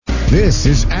This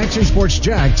is Action Sports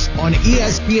Jax on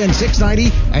ESPN 690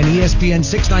 and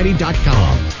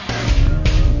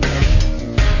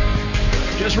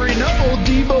ESPN690.com. Just reading up, old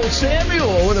Deebo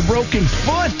Samuel with a broken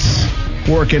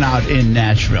foot working out in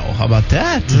Nashville. How about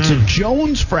that? It's a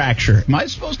Jones fracture. Am I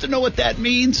supposed to know what that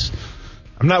means?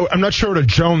 I'm not sure what a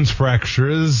Jones fracture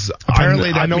is.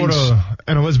 Apparently, I know what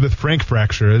an Elizabeth Frank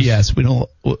fracture is. Yes, we don't.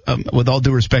 With all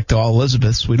due respect to all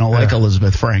Elizabeths, we don't like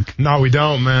Elizabeth Frank. No, we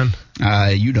don't, man.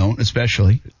 You don't,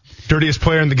 especially. Dirtiest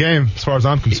player in the game, as far as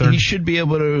I'm concerned. He should be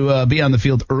able to be on the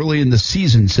field early in the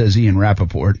season, says Ian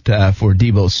Rappaport, for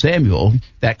Deebo Samuel.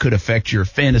 That could affect your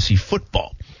fantasy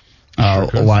football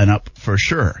lineup for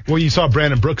sure. Well, you saw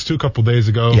Brandon Brooks, too, a couple days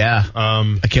ago. Yeah.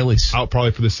 Achilles. Out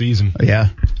probably for the season. Yeah.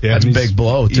 That's a big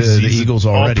blow to the Eagles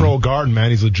already. All-pro guard, man.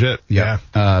 He's legit. Yeah.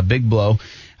 Big blow.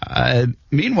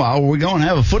 Meanwhile, we're going to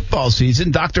have a football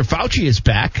season. Dr. Fauci is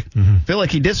back. I feel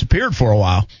like he disappeared for a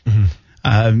while.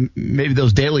 Maybe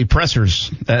those daily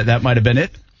pressers, that might have been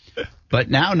it. But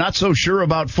now, not so sure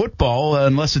about football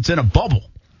unless it's in a bubble.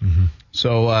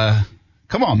 So,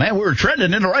 come on, man. We were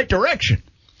trending in the right direction.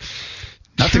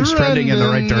 Nothing's trending in the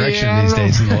right direction these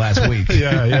days in the last week.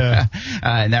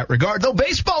 In that regard, though,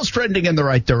 baseball's trending in the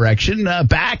right direction.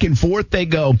 Back and forth they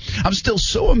go. I'm still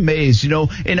so amazed,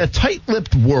 in a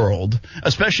tight-lipped world,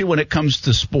 especially when it comes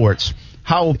to sports,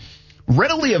 how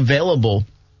readily available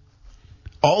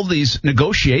all these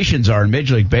negotiations are in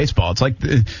Major League Baseball. It's like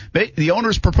the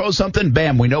owners propose something,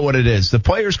 bam, we know what it is. The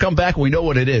players come back, we know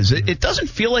what it is. It doesn't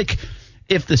feel like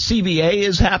if the CBA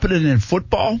is happening in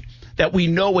football that we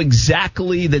know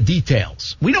exactly the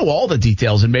details. We know all the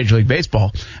details in Major League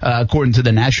Baseball, according to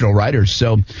the national writers.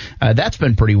 So that's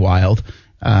been pretty wild,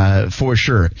 for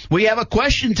sure. We have a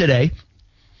question today.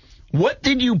 What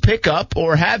did you pick up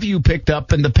or have you picked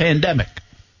up in the pandemic?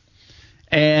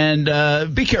 And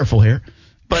be careful here.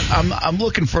 But I'm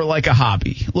looking for like a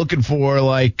hobby, looking for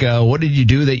like what did you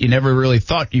do that you never really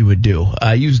thought you would do?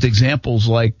 I used examples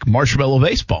like marshmallow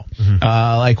baseball,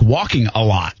 like walking a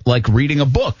lot, like reading a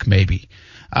book maybe,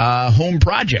 home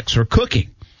projects or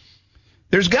cooking.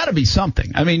 There's got to be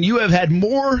something. I mean, you have had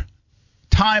more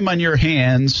time on your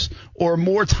hands or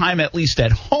more time at least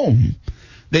at home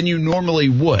than you normally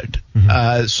would.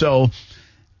 So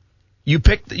you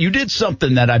did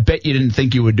something that I bet you didn't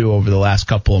think you would do over the last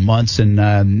couple of months, and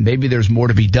maybe there's more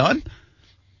to be done.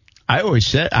 I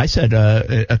said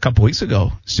a couple weeks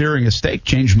ago, searing a steak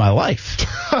changed my life.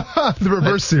 The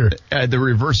reverse sear. The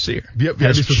reverse sear. Yep,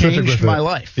 has changed my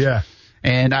life. Yeah.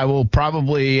 And I will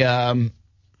probably now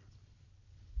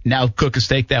cook a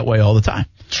steak that way all the time.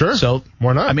 Sure. So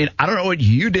why not? I mean, I don't know what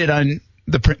you did on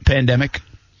the pandemic,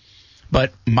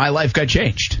 but my life got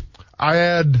changed. I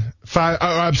had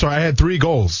I had 3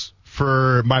 goals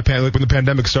for my when the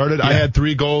pandemic started. Yeah. I had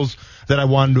 3 goals that I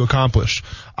wanted to accomplish.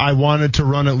 I wanted to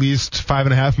run at least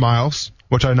 5.5 miles,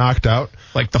 which I knocked out.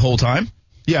 Like the whole time?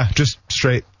 Yeah, just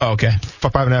straight. Oh, okay.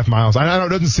 5.5 miles. I know it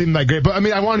doesn't seem that great, but I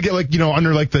mean, I want to get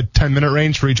under the 10-minute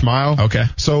range for each mile. Okay.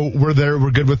 So we're there.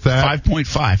 We're good with that.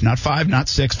 5.5, not 5, not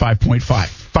 6, 5.5.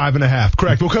 5.5,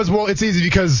 correct. Because, it's easy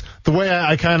because the way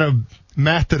I kind of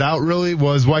mathed it out really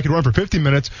was, I could run for 50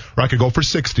 minutes or I could go for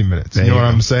 60 minutes. You know what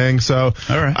I'm saying? So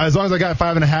all right. As long as I got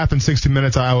 5.5 and 60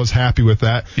 minutes, I was happy with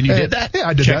that. And you did that? Yeah,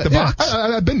 I did Check that. the box.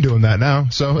 Yeah, I've been doing that now.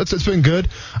 So it's been good.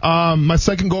 My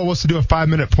second goal was to do a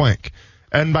 5-minute plank.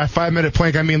 And by 5-minute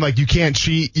plank, I mean, you can't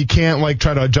cheat. You can't,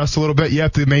 try to adjust a little bit. You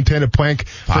have to maintain a plank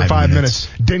for 5 minutes.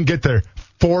 Didn't get there.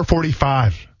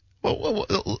 4:45. Well,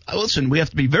 listen, we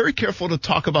have to be very careful to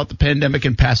talk about the pandemic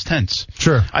in past tense.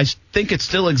 Sure. I think it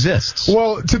still exists.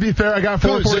 Well, to be fair, I got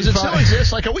 4:45. Does it still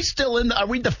exist? Are we still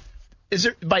is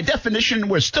it, by definition,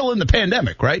 we're still in the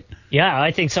pandemic, right? Yeah,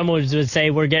 I think someone would say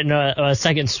we're getting a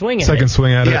second swing at it. Second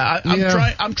swing at it. Yeah,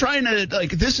 I'm trying to,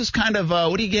 this is kind of,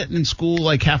 what do you get in school,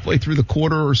 halfway through the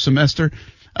quarter or semester?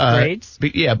 Grades?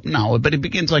 But it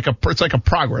begins it's like a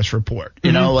progress report.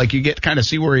 You know, you get kind of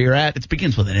see where you're at. It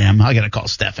begins with an M. I got to call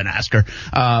Steph and ask her.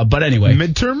 But anyway.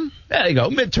 Midterm? There you go.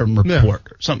 Midterm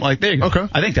report or something like that. There you go. Okay.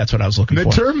 I think that's what I was looking for.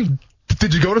 Midterm?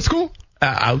 Did you go to school?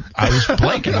 I was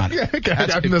blanking on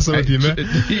it. I'm messing with you,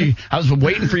 man. I was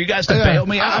waiting for you guys to bail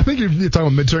me out. I think you're talking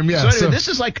about midterm, yeah. So anyway, this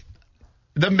is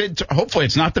the midterm. Hopefully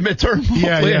it's not the midterm.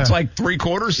 Hopefully it's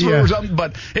 3/4 through or something,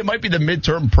 but it might be the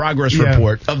midterm progress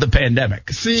report of the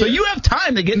pandemic. So you have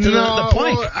time to get to the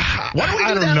plank. Why don't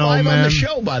we do that live on the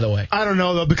show, by the way? I don't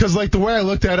know, though, because the way I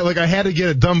looked at it, I had to get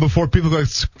it done before people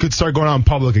could start going out in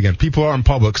public again. People are in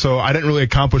public, so I didn't really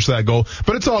accomplish that goal.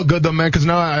 But it's all good, though, man, because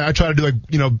now I try to do,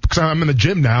 because I'm in the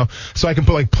gym now, so I can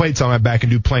put, plates on my back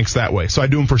and do planks that way. So I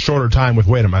do them for shorter time with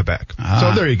weight on my back.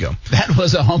 So there you go. That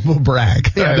was a humble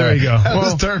brag. Yeah, there you go.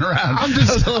 Just turn around. I'm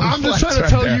just trying to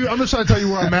tell you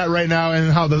where I'm at right now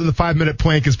and how the 5-minute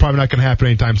plank is probably not going to happen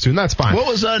anytime soon. That's fine. What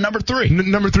was number 3?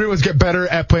 Number 3 was get better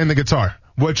at playing the guitar,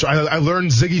 which I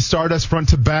learned Ziggy Stardust front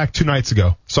to back 2 nights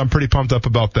ago. So I'm pretty pumped up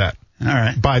about that. All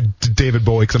right. By David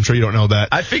Bowie, because I'm sure you don't know that.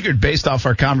 I figured based off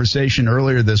our conversation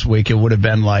earlier this week, it would have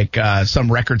been like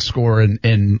some record score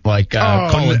in Call of Duty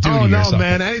or something. Oh, no,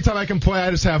 man. Anytime I can play,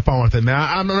 I just have fun with it, man.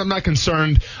 I'm not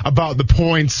concerned about the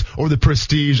points or the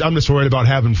prestige. I'm just worried about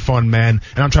having fun, man,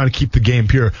 and I'm trying to keep the game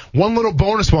pure. One little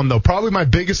bonus one, though. Probably my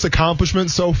biggest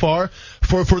accomplishment so far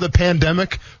for the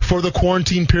pandemic, for the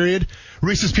quarantine period.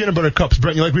 Reese's Peanut Butter Cups.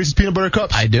 Brent, you like Reese's Peanut Butter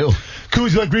Cups? I do.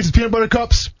 Coos, you like Reese's Peanut Butter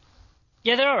Cups?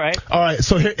 Yeah, they're all right. All right,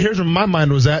 so here's where my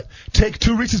mind was at. Take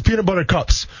 2 Reese's Peanut Butter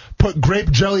Cups, put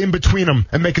grape jelly in between them,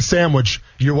 and make a sandwich.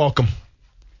 You're welcome.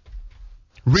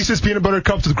 Reese's Peanut Butter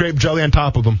Cups with grape jelly on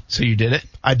top of them. So you did it?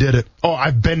 I did it. Oh,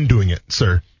 I've been doing it,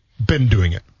 sir. Been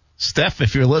doing it. Steph,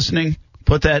 if you're listening,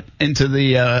 put that onto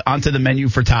the menu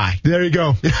for Ty. There you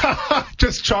go.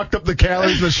 Just chalked up the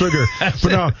calories and the sugar. But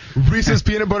no, Reese's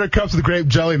Peanut Butter Cups with grape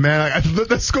jelly, man.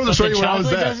 Let's go to show you where I was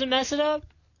at. Chocolate doesn't mess it up?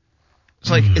 It's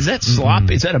like, is that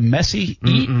slop? Is that a messy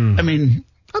eat? I mean,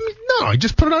 no, you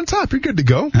just put it on top. You're good to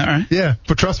go. All right. Yeah,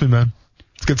 but trust me, man.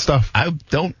 It's good stuff. I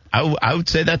would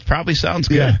say that probably sounds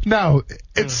good. Yeah. No,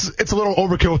 it's a little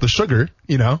overkill with the sugar,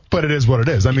 but it is what it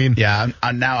is. I mean. Yeah,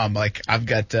 I'm like, I've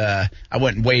got, I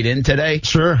went and weighed in today.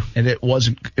 Sure. And it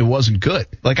wasn't good.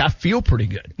 Like, I feel pretty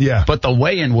good. Yeah. But the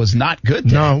weigh-in was not good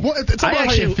today. No, well, it's about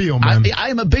how you feel, man. I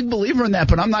am a big believer in that,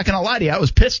 but I'm not going to lie to you. I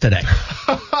was pissed today.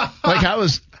 Like,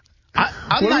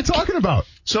 I'm what not are you talking about?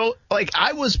 So, like,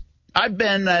 I've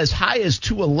been as high as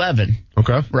 211.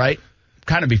 Okay. Right?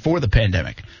 Kind of before the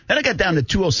pandemic. Then I got down to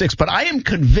 206, but I am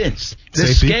convinced the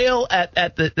scale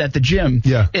at the gym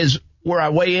is where I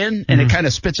weigh in and it kind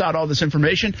of spits out all this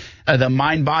information, the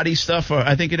mind body stuff, or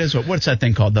I think it is. What's that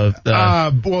thing called? Like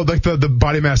the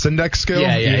body mass index scale.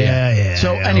 Yeah.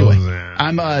 So anyway,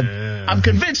 I'm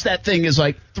convinced that thing is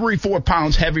like 3-4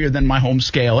 pounds heavier than my home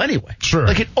scale anyway. Sure.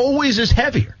 Like it always is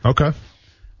heavier. Okay.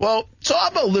 Well, so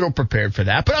I'm a little prepared for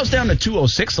that, but I was down to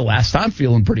 206 the last time,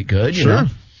 feeling pretty good. You know?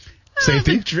 Safety. I've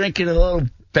been drinking a little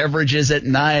beverages at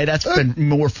night. That's been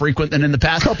more frequent than in the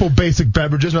past. A couple basic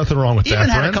beverages, nothing wrong with that. Even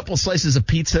had a couple slices of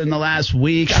pizza in the last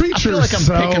week. I feel like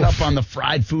I'm picking up on the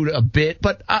fried food a bit,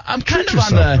 but I'm kind of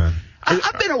on the.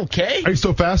 I've been okay. Are you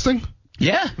still fasting?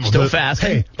 Yeah, still fasting.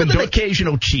 Hey, with an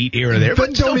occasional cheat here or there.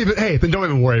 But don't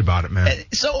even worry about it, man.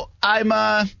 So I'm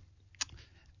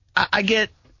I get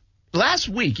last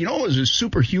week. It was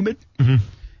super humid,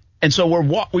 and so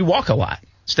we walk a lot.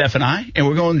 Steph and I, and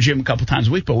we're going to the gym a couple times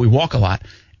a week, but we walk a lot.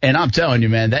 And I'm telling you,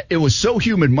 man, that it was so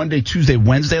humid Monday, Tuesday,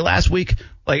 Wednesday last week.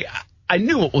 Like, I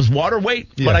knew it was water weight,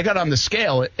 but I got on the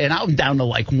scale, and I'm down to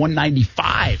like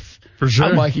 195. For sure.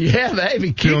 I'm like, yeah,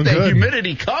 baby, keep that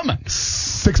humidity coming.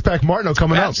 6-pack Martino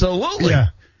coming up. Absolutely. Yeah.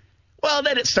 Well,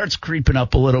 then it starts creeping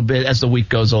up a little bit as the week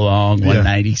goes along.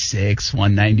 196,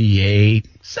 198,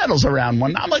 settles around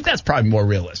one. I'm like, that's probably more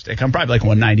realistic. I'm probably like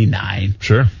 199.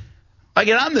 Sure. I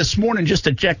get on this morning just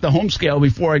to check the home scale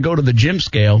before I go to the gym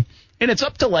scale, and it's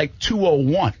up to like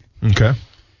 201. Okay.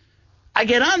 I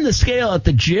get on the scale at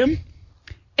the gym,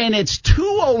 and it's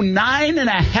 209 and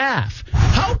a half.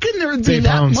 How can there be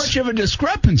that much of a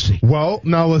discrepancy? Well,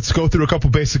 now let's go through a couple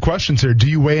basic questions here. Do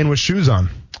you weigh in with shoes on?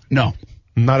 No.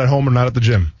 Not at home or not at the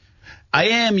gym? I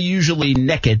am usually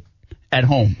naked at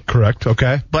home. Correct.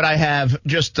 Okay. But I have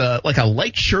just like a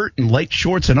light shirt and light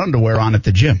shorts and underwear on at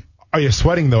the gym. Are you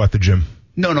sweating, though, at the gym?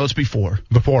 No, it's before.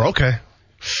 Before, okay.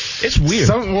 It's weird.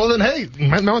 Well, then, hey, you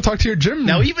might want to talk to your gym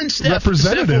now, even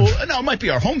representative. It might be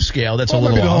our home scale. That's a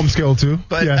little might be off. The home scale, too.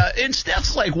 But and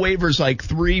Steph's like wavers like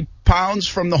 3 pounds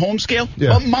from the home scale. Yeah.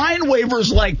 But mine wavers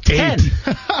like 10.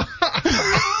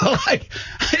 Like,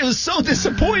 it was so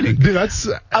disappointing. Dude,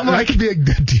 that could be a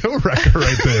good deal wrecker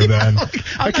right there, man.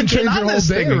 I can change your whole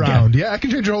day around. Yeah, I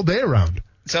can change your whole day around.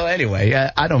 So anyway,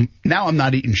 now I'm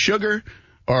not eating sugar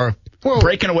or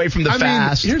breaking away from the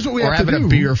fast here's what we or have to having do. a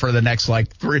beer for the next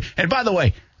 3. And by the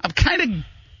way, I'm kind of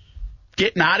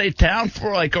getting out of town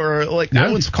for I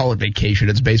wouldn't call it vacation.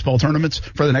 It's baseball tournaments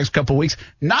for the next couple of weeks.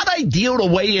 Not ideal to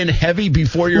weigh in heavy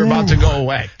before you're about to go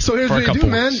away. So here's what you do,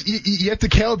 man. You have to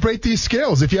calibrate these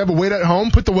scales. If you have a weight at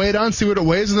home, put the weight on, see what it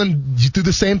weighs, and then you do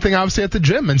the same thing obviously at the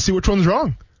gym and see which one's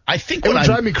wrong. I think it would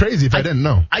drive me crazy if I didn't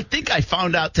know. I think I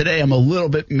found out today I'm a little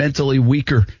bit mentally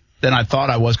weaker than I thought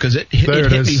I was because it hit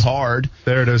me hard.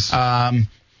 There it is.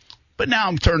 But now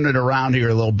I'm turning it around here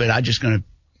a little bit. I'm just going to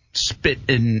spit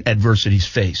in adversity's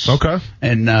face. Okay.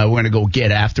 And we're going to go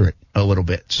get after it a little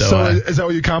bit. So is that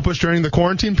what you accomplished during the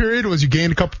quarantine period? Was you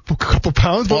gained a couple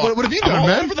pounds? What have you done, I'm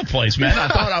man? all over the place, man. I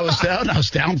thought I was down. I was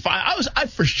down 5. I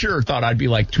for sure thought I'd be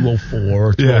like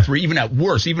 204, 203, even at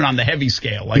worst, even on the heavy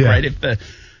scale. Like, right?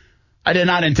 I did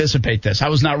not anticipate this. I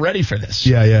was not ready for this.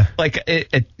 Yeah. Like,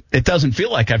 it doesn't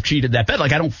feel like I've cheated that bad.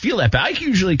 Like, I don't feel that bad. I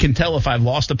usually can tell if I've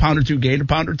lost a pound or two, gained a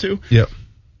pound or two. Yep.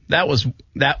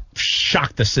 That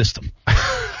shocked the system.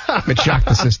 It shocked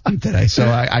the system today, so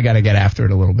I got to get after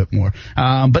it a little bit more.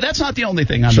 But that's not the only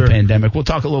thing on the pandemic. We'll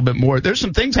talk a little bit more. There's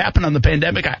some things happen on the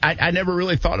pandemic I never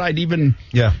really thought I'd even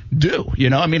do. You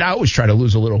know, I mean, I always try to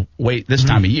lose a little weight this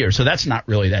time of year, so that's not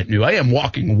really that new. I am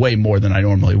walking way more than I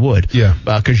normally would,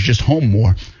 because you're just home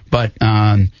more. But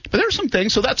there's some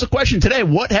things. So that's the question today.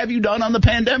 What have you done on the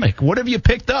pandemic? What have you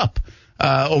picked up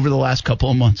over the last couple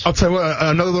of months? I'll tell you what,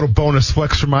 another little bonus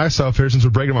flex for myself here, since we're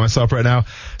breaking on myself right now.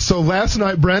 So last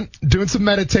night, Brent, doing some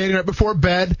meditating right before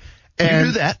bed. And,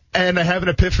 you do that? And I have an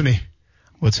epiphany.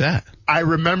 What's that? I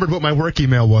remembered what my work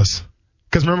email was.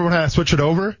 Because remember when I had to switch it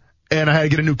over? And I had to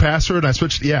get a new password, and I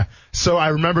switched. Yeah. So I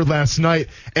remembered last night,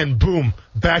 and boom,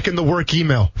 back in the work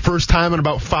email. First time in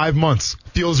about 5 months.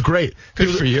 Feels great.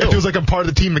 Good for you. It feels like I'm part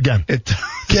of the team again.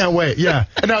 Can't wait. Yeah.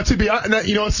 And now to be honest,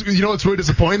 you know what's really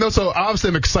disappointing though. So obviously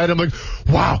I'm excited. I'm like,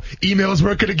 wow, email's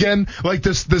working again. Like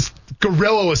this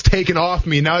gorilla was taken off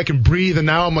me. Now I can breathe, and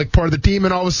now I'm like part of the team.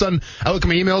 And all of a sudden, I look at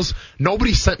my emails.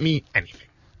 Nobody sent me anything.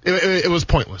 It was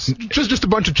pointless. Just a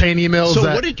bunch of chain emails. So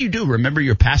what did you do? Remember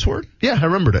your password? Yeah, I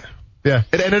remembered it. Yeah,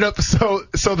 it ended up so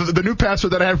the new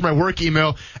password that I had for my work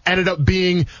email ended up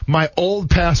being my old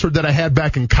password that I had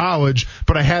back in college,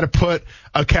 but I had to put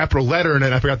a capital letter in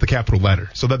it. I forgot the capital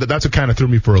letter, so that's what kind of threw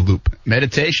me for a loop.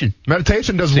 Meditation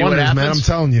does wonders, man. I'm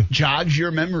telling you, jogs your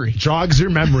memory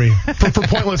for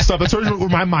pointless stuff. That's where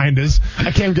my mind is. I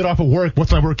can't get off of work.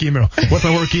 What's my work email?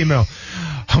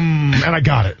 And I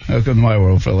got it. Welcome to my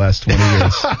world for the last 20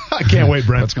 years. I can't wait,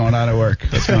 Brent. What's going on at work?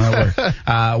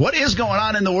 What is going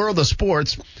on in the world of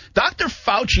sports? Dr.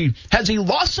 Fauci, has he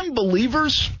lost some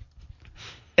believers?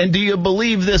 And do you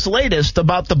believe this latest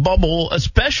about the bubble,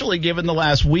 especially given the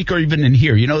last week or even in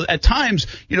here? You know, at times,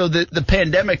 the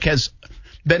pandemic has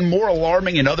been more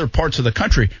alarming in other parts of the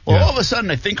country. Well, all of a sudden,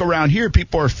 I think around here,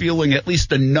 people are feeling at least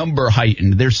the number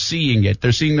heightened. They're seeing it.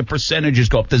 They're seeing the percentages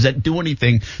go up. Does that do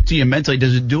anything to you mentally?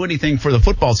 Does it do anything for the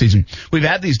football season? We've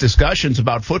had these discussions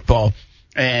about football,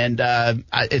 and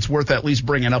it's worth at least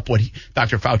bringing up what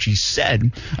Dr. Fauci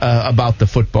said about the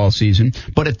football season.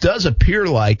 But it does appear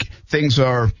like things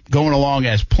are going along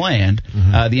as planned.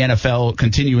 The NFL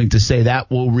continuing to say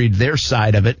that. We'll read their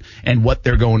side of it and what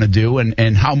they're going to do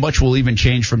and how much will even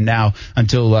change from now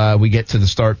until we get to the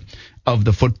start of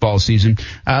the football season.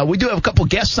 We do have a couple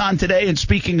guests on today, and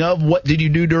speaking of what did you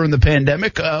do during the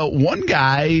pandemic, one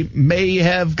guy may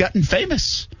have gotten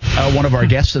famous, one of our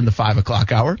guests in the 5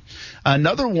 o'clock hour.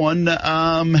 Another one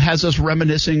has us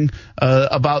reminiscing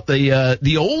about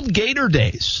the old Gator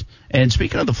days. And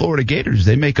speaking of the Florida Gators,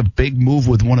 they make a big move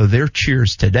with one of their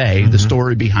cheers today. The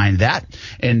story behind that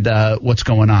and what's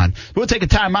going on. We'll take a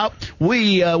timeout.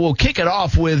 We will kick it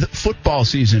off with football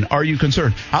season. Are you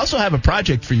concerned? I also have a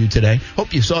project for you today.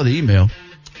 Hope you saw the email.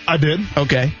 I did.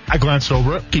 Okay. I glanced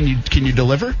over it. Can you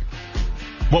deliver?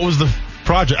 What was the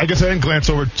project? I guess I didn't glance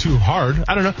over it too hard.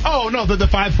 I don't know. Oh, no, the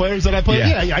 5 players that I played?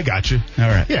 Yeah, I got you. All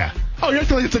right. Yeah. Oh, you're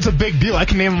acting like it's a big deal. I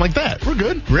can name them like that. We're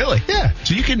good. Really? Yeah.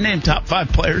 So you can name top 5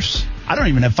 players. I don't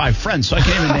even have 5 friends, so I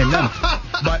can't even name them.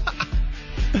 But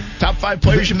top 5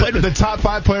 players you played with? The top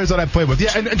 5 players that I played with.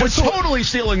 Yeah, and we're totally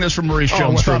stealing this from Maurice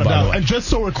Jones, by the way. And just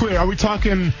so we're clear, are we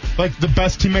talking like the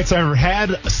best teammates I ever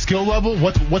had, skill level?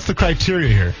 What's the criteria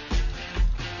here?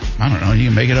 I don't know. You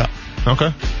can make it up.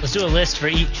 Okay. Let's do a list for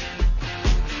each.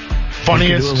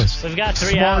 Funniest. We've got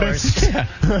 3 smartest. hours.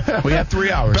 Yeah. We have 3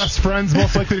 hours. Best friends,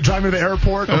 most likely to drive me to the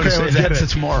airport. Okay, let's get it.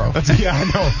 Tomorrow. Yeah, I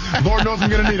know. Lord knows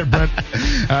I'm going to need it, Brent. All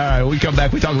right, we come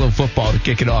back. We talk a little football to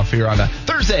kick it off here on a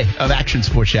Thursday of Action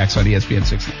Sports Jacks on ESPN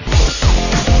 60.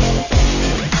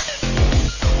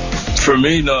 For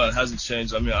me, no, it hasn't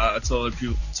changed. I mean, I tell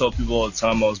people all the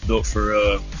time I was built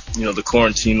for, the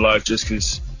quarantine life just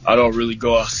because I don't really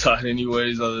go outside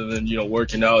anyways other than,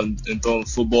 working out and throwing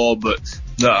football. But,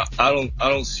 no, I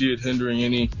don't see it hindering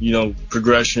any,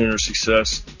 progression or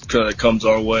success that comes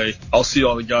our way. I'll see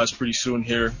all the guys pretty soon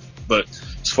here. But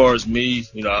as far as me,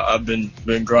 I've been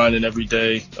grinding every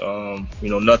day.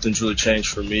 Nothing's really changed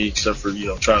for me except for,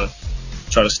 trying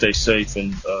to stay safe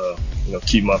and,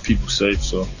 keep my people safe.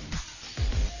 So.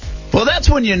 Well, that's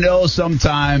when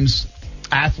sometimes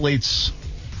athletes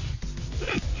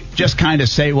just kind of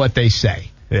say what they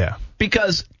say. Yeah.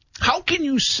 Because how can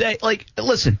you say, like,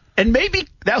 listen, and maybe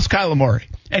that's Kyler Murray,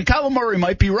 and Kyler Murray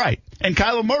might be right. And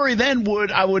Kyler Murray then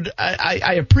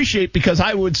I appreciate, because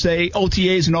I would say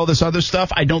OTAs and all this other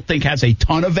stuff I don't think has a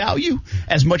ton of value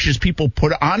as much as people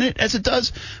put on it as it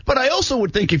does. But I also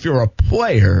would think if you're a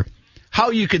player,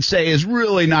 how you could say is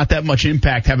really not that much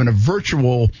impact having a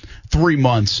virtual 3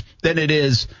 months than it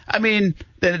is, than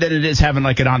it is having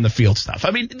like an on the field stuff.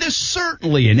 I mean, there's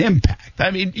certainly an impact.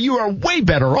 I mean, you are way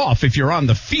better off if you're on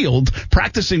the field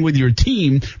practicing with your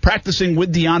team, practicing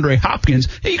with DeAndre Hopkins.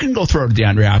 Hey, you can go throw to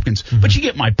DeAndre Hopkins, but you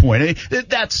get my point.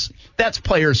 That's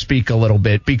player speak a little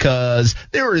bit, because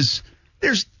there's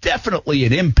definitely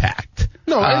an impact.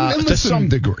 No, and listen, to some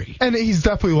degree. And he's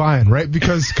definitely lying, right?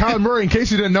 Because Kyler Murray, in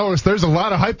case you didn't notice, there's a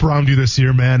lot of hype around you this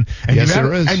year, man. And yes,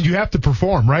 there is. And you have to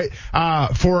perform, right?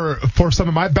 For some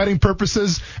of my betting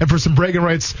purposes and for some bragging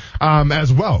rights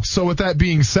as well. So with that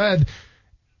being said,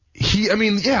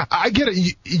 I get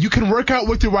it. You can work out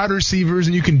with your wide receivers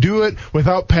and you can do it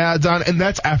without pads on, and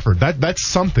that's effort. That's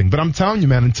something. But I'm telling you,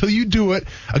 man, until you do it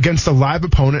against a live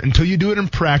opponent, until you do it in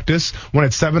practice when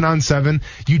it's 7-on-7,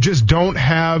 you just don't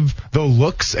have the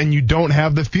looks and you don't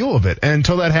have the feel of it. And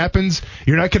until that happens,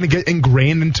 you're not going to get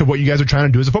ingrained into what you guys are trying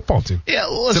to do as a football team. Yeah,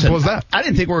 listen, simple as that. I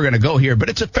didn't think we were going to go here, but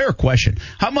it's a fair question.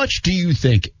 How much do you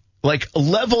think, like,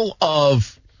 level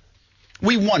of,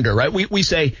 we wonder, right? We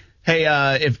say, hey,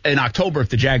 if in October, if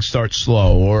the Jags start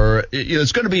slow, or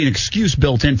it's going to be an excuse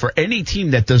built in for any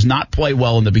team that does not play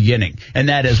well in the beginning, and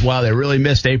that is, well, they really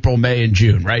missed April, May, and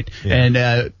June, right? Yeah.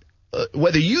 And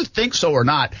whether you think so or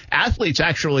not, athletes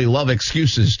actually love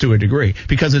excuses to a degree,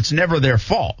 because it's never their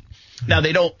fault. Now,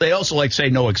 they also like to say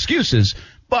no excuses,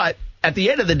 but at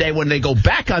the end of the day, when they go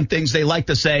back on things, they like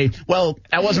to say, well,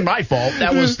 that wasn't my fault.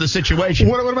 That was the situation.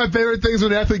 One of my favorite things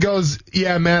when an athlete goes,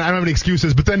 yeah, man, I don't have any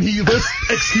excuses, but then he lists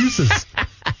excuses.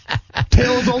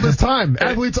 Tale as old as time.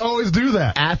 Athletes always do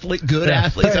that. Good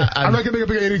athletes. Hey, I'm not going to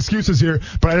make up any excuses here,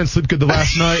 but I didn't sleep good the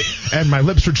last night, and my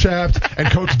lips are chapped, and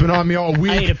coach has been on me all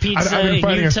week. I ate a pizza I've been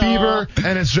fighting a fever,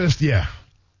 and it's just, yeah.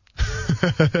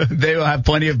 They will have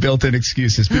plenty of built-in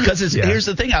excuses, because here's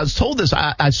the thing. I was told this.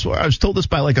 I swear I was told this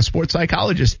by like a sports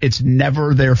psychologist. It's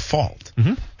never their fault.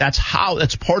 Mm-hmm.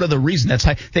 That's part of the reason. That's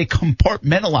how they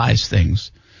compartmentalize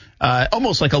things,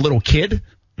 almost like a little kid.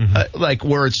 Mm-hmm. Like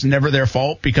where it's never their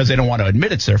fault because they don't want to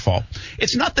admit it's their fault.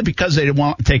 It's not that because they don't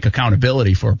want to take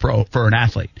accountability for an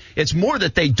athlete. It's more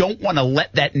that they don't want to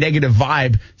let that negative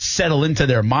vibe settle into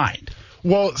their mind.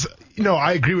 Well,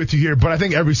 I agree with you here, but I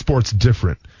think every sport's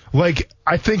different. Like,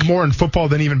 I think more in football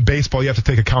than even baseball, you have to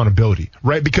take accountability,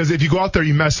 right? Because if you go out there,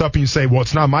 you mess up and you say, well,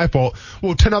 it's not my fault.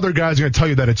 Well, 10 other guys are going to tell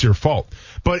you that it's your fault.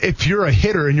 But if you're a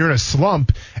hitter and you're in a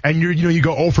slump and you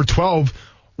go 0 for 12,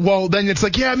 well, then it's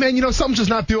like, yeah, man, something's just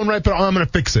not feeling right, but I'm going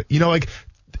to fix it.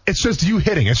 It's just you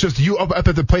hitting. It's just you up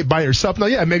at the plate by yourself. Now,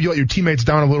 yeah, maybe you let your teammates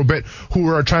down a little bit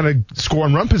who are trying to score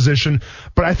and run position,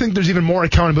 but I think there's even more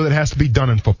accountability that has to be done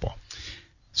in football.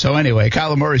 So anyway,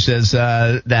 Kyler Murray says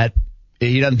that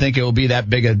he doesn't think it will be that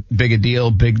big a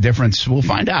deal, big difference. We'll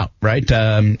find out, right?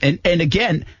 And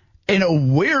again, in a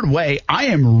weird way, I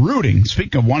am rooting,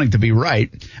 speaking of wanting to be right,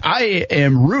 I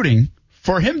am rooting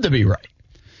for him to be right.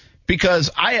 Because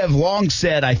I have long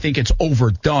said I think it's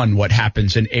overdone what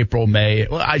happens in April, May.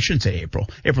 Well, I shouldn't say April.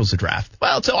 April's the draft.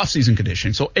 Well, it's off-season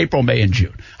conditioning, so April, May, and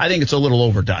June. I think it's a little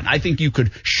overdone. I think you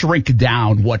could shrink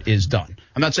down what is done.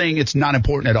 I'm not saying it's not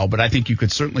important at all, but I think you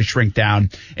could certainly shrink down.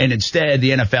 And instead, the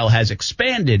NFL has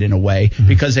expanded in a way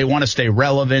because they want to stay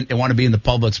relevant. They want to be in the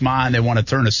public's mind. They want to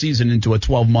turn a season into a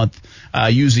 12-month,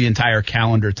 use the entire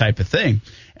calendar type of thing.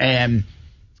 And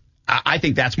I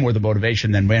think that's more the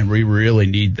motivation than, man, we really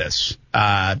need this.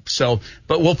 But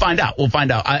we'll find out. We'll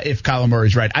find out if Kyler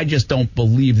Murray's right. I just don't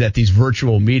believe that these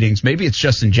virtual meetings, maybe it's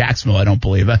just in Jacksonville, I don't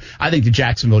believe. I think the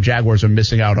Jacksonville Jaguars are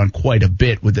missing out on quite a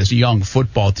bit with this young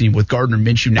football team, with Gardner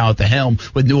Minshew now at the helm,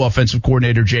 with new offensive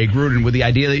coordinator Jay Gruden, with the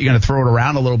idea that you're going to throw it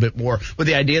around a little bit more, with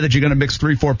the idea that you're going to mix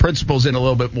 3-4 principles in a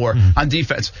little bit more on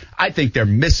defense. I think they're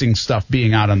missing stuff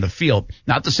being out on the field.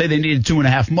 Not to say they needed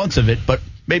 2.5 months of it, but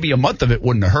maybe a month of it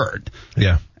wouldn't have hurt.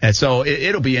 Yeah. And so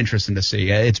it'll be interesting to see.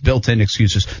 It's built-in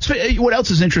excuses. So what else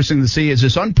is interesting to see is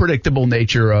this unpredictable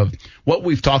nature of what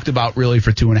we've talked about really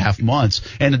for 2.5 months.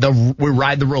 And we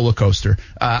ride the roller coaster.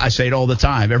 I say it all the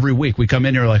time. Every week we come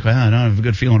in here like, well, I don't have a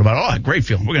good feeling about it. Oh, great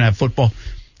feeling. We're going to have football.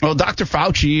 Well, Dr.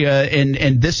 Fauci,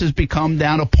 and this has become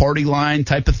down a party line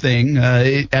type of thing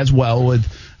as well with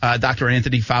Dr.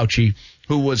 Anthony Fauci,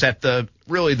 who was at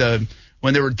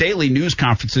when there were daily news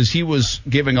conferences, he was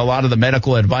giving a lot of the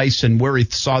medical advice and where he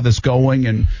saw this going,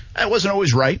 and that wasn't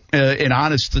always right. And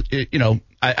honest,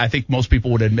 I think most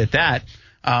people would admit that.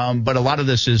 But a lot of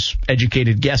this is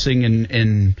educated guessing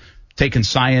and taking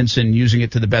science and using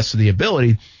it to the best of the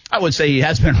ability. I would say he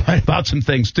has been right about some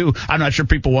things, too. I'm not sure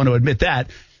people want to admit that.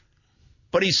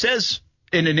 But he says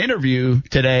in an interview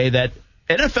today that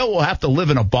NFL will have to live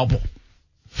in a bubble.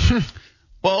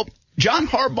 Well, John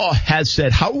Harbaugh has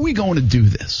said, how are we going to do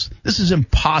this? This is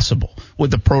impossible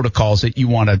with the protocols that you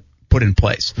want to put in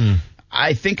place.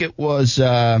 I think it was,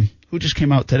 who just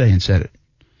came out today and said it?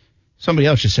 Somebody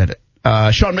else just said it.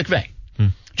 Sean McVay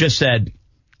just said,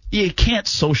 you can't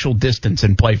social distance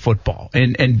and play football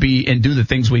and do the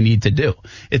things we need to do.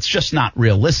 It's just not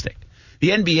realistic.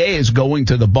 The NBA is going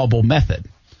to the bubble method.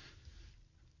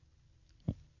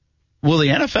 Will the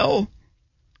NFL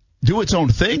do its own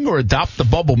thing or adopt the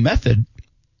bubble method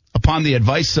upon the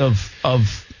advice of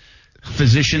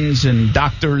physicians and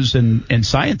doctors and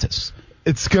scientists?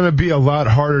 It's going to be a lot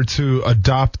harder to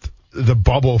adopt the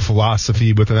bubble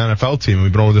philosophy with an NFL team.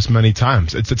 We've been over this many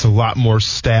times. It's a lot more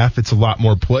staff. It's a lot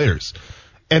more players.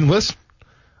 And listen,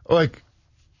 like,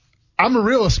 I'm a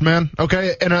realist, man,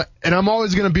 okay? And I'm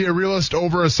always going to be a realist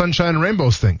over a sunshine and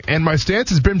rainbows thing. And my stance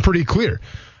has been pretty clear.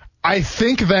 I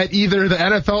think that either the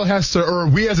NFL has to, or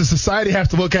we as a society have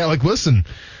to look at, like, listen,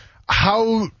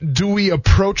 how do we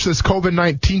approach this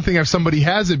COVID-19 thing if somebody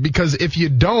has it? Because if you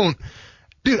don't,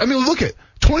 dude, I mean, look at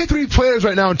 23 players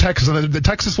right now in Texas, and the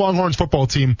Texas Longhorns football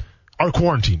team are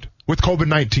quarantined with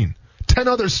COVID-19. 10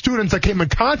 other students that came in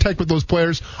contact with those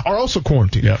players are also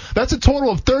quarantined. Yep. That's a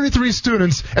total of 33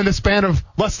 students in the span of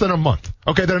less than a month.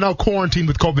 Okay, they're now quarantined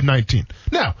with COVID-19.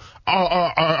 Now,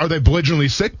 are they belligerently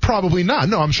sick? Probably not.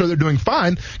 No, I'm sure they're doing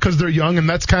fine because they're young, and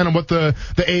that's kind of what the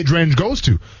age range goes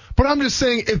to. But I'm just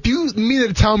saying, if you mean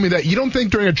to tell me that you don't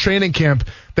think during a training camp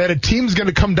that a team's going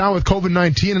to come down with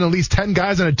COVID-19 and at least 10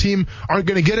 guys on a team aren't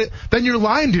going to get it, then you're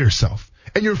lying to yourself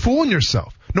and you're fooling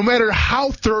yourself. No matter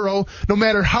how thorough, no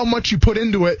matter how much you put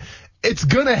into it, it's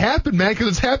going to happen, man, because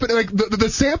it's happening. Like the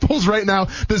samples right now,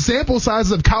 the sample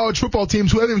sizes of college football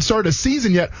teams who haven't even started a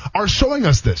season yet are showing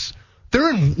us this. They're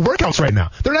in workouts right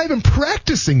now. They're not even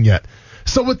practicing yet.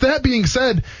 So with that being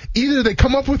said, either they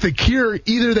come up with a cure,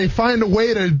 either they find a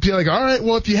way to be like, all right,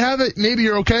 well, if you have it, maybe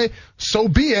you're okay, so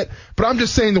be it. But I'm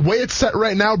just saying the way it's set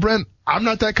right now, Brent, I'm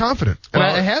not that confident. And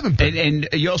I haven't been. And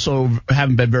you also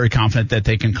haven't been very confident that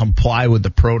they can comply with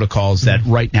the protocols that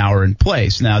right now are in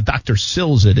place. Now, Dr.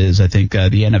 Sills, it is, I think, the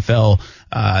NFL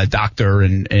doctor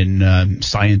and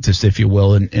scientist, if you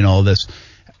will, in all this,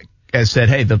 has said,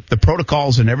 hey, the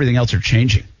protocols and everything else are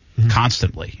changing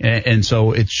constantly. And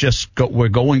so it's just we're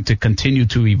going to continue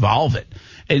to evolve it.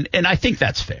 And I think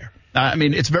that's fair. I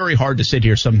mean, it's very hard to sit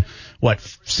here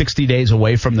 60 days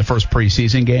away from the first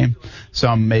preseason game,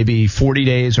 some maybe 40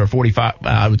 days or 45,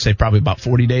 I would say probably about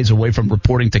 40 days away from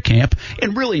reporting to camp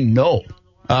and really know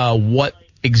what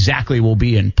exactly will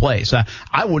be in place.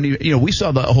 I wouldn't even, we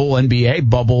saw the whole NBA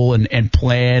bubble and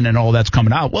plan and all that's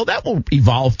coming out. Well, that will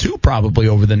evolve too probably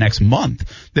over the next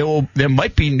month. There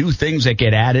might be new things that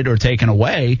get added or taken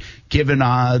away given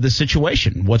the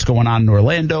situation. What's going on in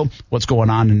Orlando? What's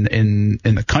going on in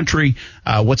the country?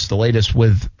 What's the latest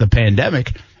with the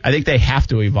pandemic? I think they have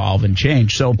to evolve and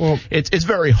change. So it's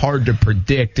very hard to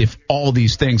predict if all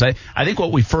these things. I think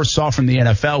what we first saw from the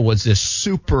NFL was this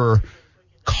super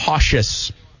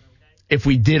cautious, if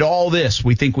we did all this,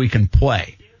 we think we can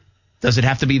play. Does it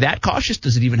have to be that cautious?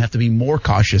 Does it even have to be more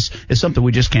cautious? It's something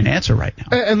we just can't answer right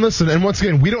now. And listen, and once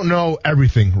again, we don't know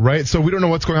everything, right? So we don't know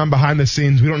what's going on behind the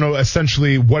scenes. We don't know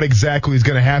essentially what exactly is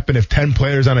going to happen if 10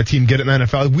 players on a team get it in the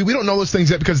NFL. We don't know those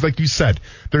things yet because, like you said,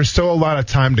 there's still a lot of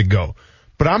time to go.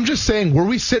 But I'm just saying, where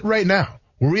we sit right now,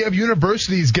 where we have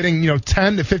universities getting,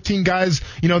 10 to 15 guys,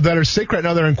 that are sick right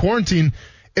now, that are in quarantine,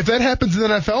 if that happens in the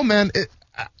NFL, man,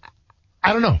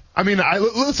 I don't know. I mean, I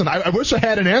wish I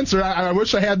had an answer. I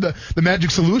wish I had the magic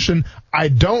solution. I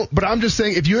don't. But I'm just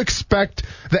saying, if you expect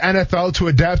the NFL to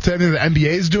adapt to anything the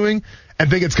NBA is doing and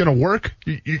think it's going to work,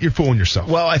 you're fooling yourself.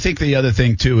 Well, I think the other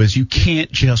thing, too, is you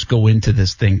can't just go into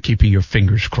this thing keeping your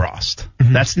fingers crossed.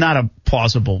 Mm-hmm. That's not a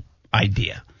plausible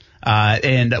idea.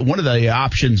 And one of the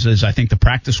options is, I think, the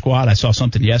practice squad. I saw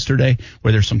something yesterday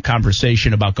where there's some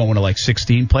conversation about going to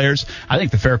 16 players. I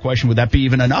think the fair question, would that be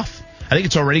even enough? I think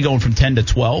it's already going from 10 to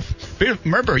 12.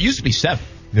 Remember, it used to be 7.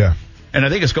 Yeah. And I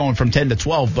think it's going from 10 to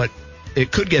 12, but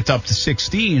it could get up to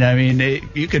 16. I mean,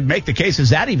 you could make the case, is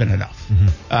that even enough?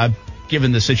 Mm-hmm.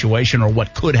 Given the situation or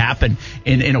what could happen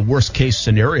in a worst-case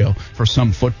scenario for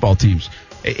some football teams.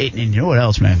 And you know what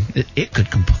else, man? It could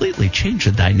completely change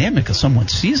the dynamic of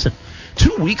someone's season.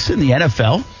 2 weeks in the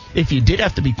NFL, if you did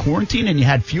have to be quarantined and you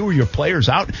had fewer of your players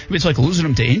out, it's like losing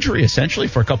them to injury, essentially,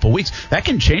 for a couple of weeks. That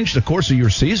can change the course of your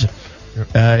season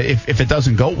if it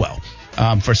doesn't go well.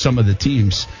 for some of the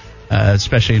teams,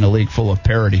 especially in a league full of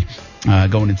parity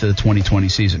going into the 2020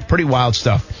 season. Pretty wild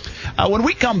stuff. When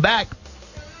we come back,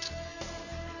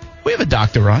 we have a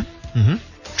doctor on,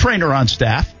 trainer on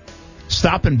staff,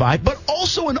 stopping by, but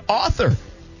also an author.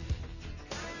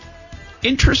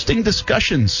 Interesting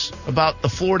discussions about the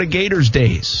Florida Gators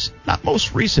days. Not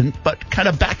most recent, but kind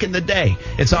of back in the day.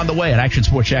 It's on the way at Action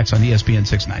Sports Jax on ESPN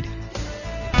 690.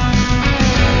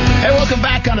 Hey, welcome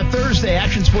back on a Thursday.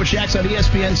 Action Sports Jax on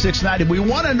ESPN 690. We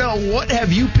want to know, what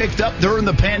have you picked up during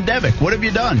the pandemic? What have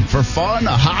you done for fun,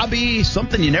 a hobby,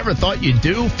 something you never thought you'd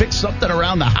do, fix something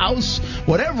around the house,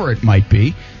 whatever it might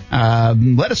be.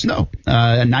 Let us know.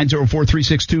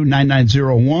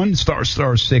 904-362-9901,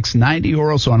 star 690,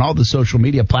 or also on all the social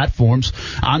media platforms,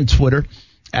 on Twitter,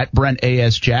 at Brent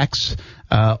A.S. Jax,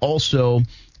 also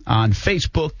on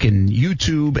Facebook and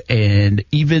YouTube and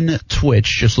even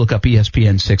Twitch. Just look up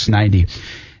ESPN 690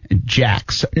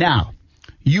 Jax. Now,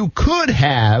 you could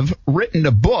have written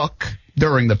a book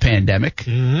during the pandemic.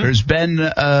 There's been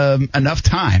enough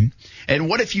time. And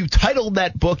what if you titled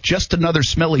that book Just Another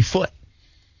Smelly Foot?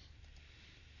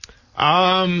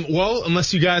 Well,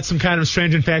 unless you got some kind of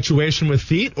strange infatuation with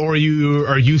feet, or you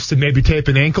are used to maybe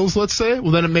taping ankles, let's say,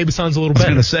 well, then it maybe sounds a little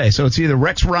better. I was going to say, so it's either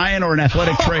Rex Ryan or an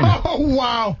athletic trainer. Oh,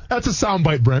 wow. That's a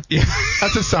soundbite, Brent. Yeah.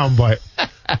 That's a soundbite.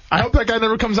 I hope that guy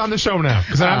never comes on the show now,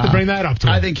 because I have to bring that up to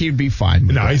him. I think he'd be fine.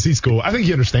 No, he's cool. I think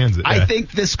he understands it. I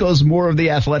think this goes more of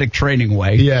the athletic training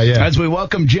way. Yeah. As we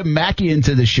welcome Jim Mackie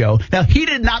into the show. Now, he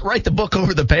did not write the book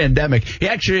over the pandemic. He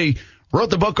actually wrote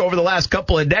the book over the last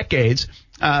couple of decades,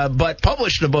 but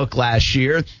published the book last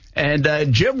year.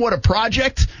 And Jim, what a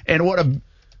project, and what a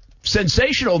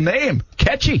sensational name.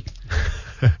 Catchy.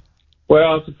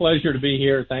 Well, it's a pleasure to be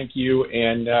here. Thank you.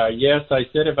 And yes, I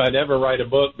said if I'd ever write a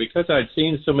book, because I'd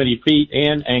seen so many feet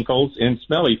and ankles and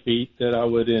smelly feet, that I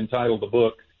would entitle the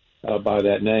book by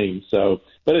that name. So,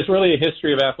 but it's really a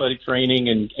history of athletic training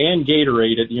and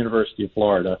Gatorade at the University of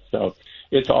Florida. So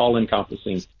it's all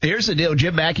encompassing. Here's the deal.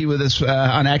 Jim Mackie with us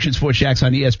on Action Sports Jax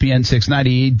on ESPN 690.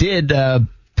 He did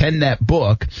pen that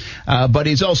book, but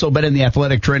he's also been in the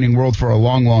athletic training world for a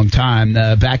long, long time.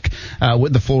 Back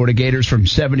with the Florida Gators from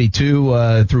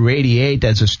 72 through 88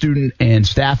 as a student and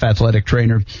staff athletic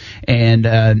trainer,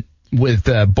 and with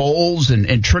Bowles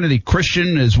and Trinity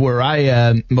Christian is where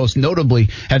I most notably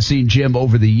have seen Jim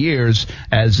over the years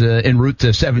as en route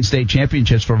to 7 state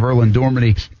championships for Verlin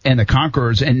Dormany and the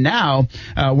Conquerors. And now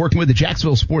working with the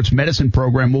Jacksonville Sports Medicine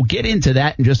Program. We'll get into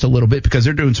that in just a little bit, because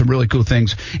they're doing some really cool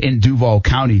things in Duval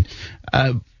County.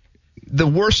 The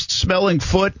worst smelling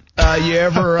foot you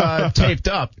ever taped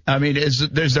up? I mean, is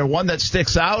there one that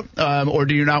sticks out, or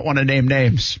do you not want to name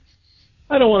names?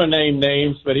 I don't want to name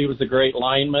names, but he was a great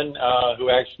lineman who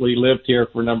actually lived here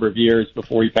for a number of years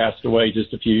before he passed away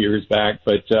just a few years back.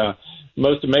 But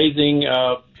most amazing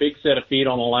big set of feet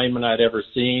on a lineman I'd ever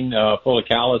seen, full of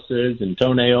calluses and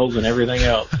toenails and everything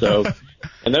else. So,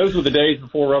 and those were the days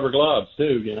before rubber gloves,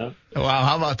 too, you know. Wow,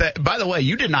 how about that? By the way,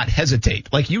 you did not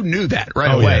hesitate. Like, you knew that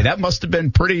right away. Yeah. That must have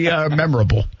been pretty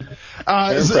memorable.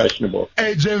 Impressionable.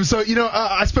 Hey, Jim, so,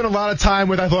 I spent a lot of time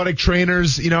with athletic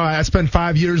trainers. I spent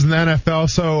 5 years in the NFL,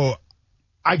 so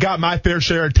I got my fair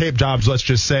share of tape jobs, let's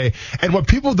just say. And what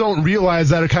people don't realize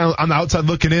that are kind of on the outside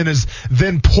looking in is the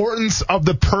importance of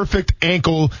the perfect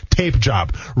ankle tape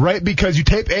job, right? Because you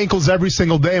tape ankles every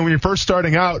single day, and when you're first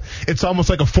starting out, it's almost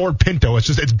like a Ford Pinto.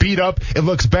 It's beat up, it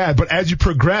looks bad. But as you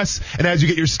progress and as you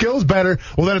get your skills better,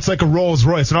 well, then it's like a Rolls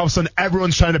Royce, and all of a sudden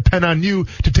everyone's trying to depend on you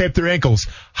to tape their ankles.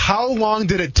 How long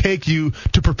did it take you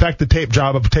to perfect the tape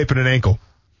job of taping an ankle?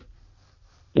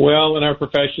 Well, in our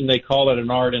profession, they call it an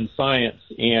art and science.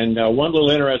 And one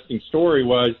little interesting story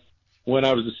was when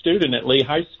I was a student at Lee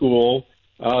High School,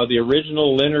 the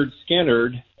original Leonard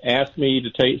Skinnard asked me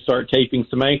to start taping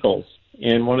some ankles.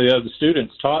 And one of the other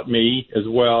students taught me as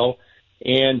well.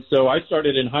 And so I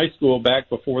started in high school back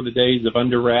before the days of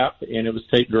under wrap, and it was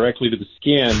taped directly to the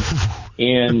skin.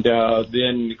 And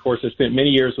then, of course, I spent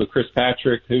many years with Chris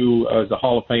Patrick, who is a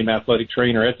Hall of Fame athletic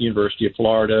trainer at the University of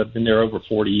Florida. Been there over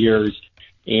 40 years.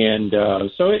 And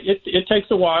so it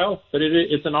takes a while, but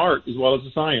it's an art as well as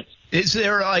a science. Is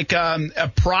there like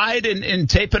a pride in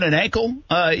taping an ankle?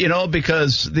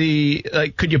 Because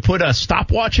could you put a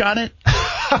stopwatch on it?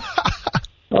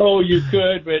 Oh, you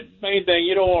could, but main thing,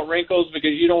 you don't want wrinkles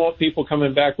because you don't want people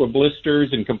coming back with blisters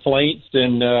and complaints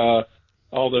and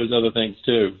all those other things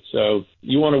too. So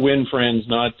you want to win friends,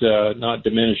 not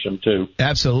diminish them too.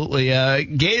 Absolutely.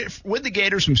 With the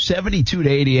Gators from 72 to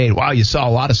 88, wow, you saw a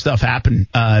lot of stuff happen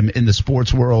in the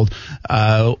sports world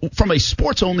from a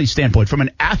sports-only standpoint, from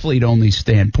an athlete-only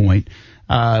standpoint,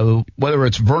 whether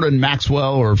it's Vernon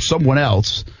Maxwell or someone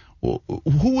else.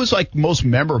 who was like most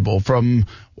memorable from,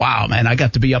 wow, man, I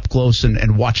got to be up close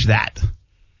and watch that?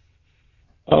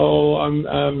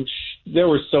 Oh, there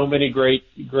were so many great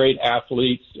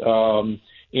athletes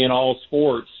in all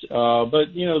sports.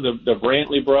 But, the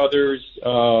Brantley brothers,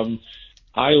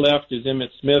 I left as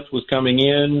Emmitt Smith was coming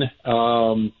in,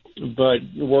 but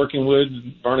working with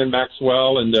Vernon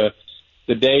Maxwell and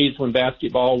the days when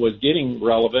basketball was getting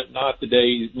relevant, not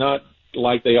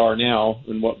like they are now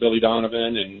and what Billy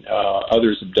Donovan and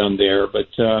others have done there, but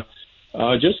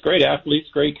just great athletes,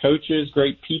 great coaches,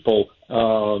 great people,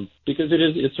 because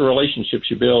it's the relationships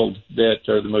you build that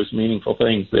are the most meaningful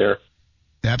things there.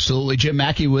 Absolutely. Jim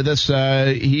Mackie with us.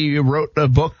 He wrote a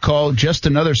book called Just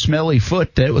Another Smelly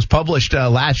Foot. It was published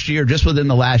last year, just within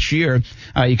the last year.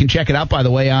 You can check it out, by the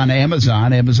way, on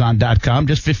Amazon, Amazon.com,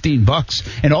 just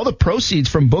 $15. And all the proceeds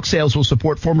from book sales will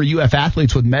support former UF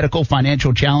athletes with medical,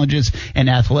 financial challenges, and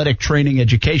athletic training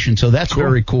education. So that's cool.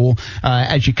 Very cool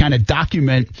as you kind of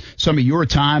document some of your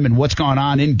time and what's gone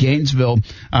on in Gainesville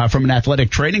from an athletic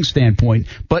training standpoint.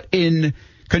 But in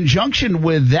conjunction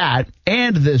with that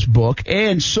and this book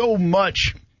and so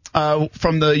much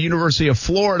from the University of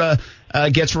Florida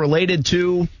gets related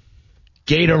to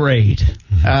Gatorade.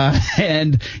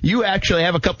 And you actually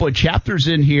have a couple of chapters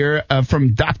in here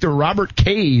from Dr. Robert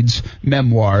Cade's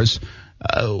memoirs.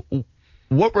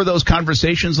 What were those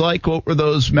conversations like? What were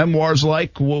those memoirs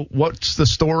like? What's the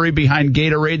story behind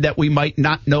Gatorade that we might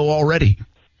not know already?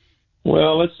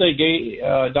 Well, let's say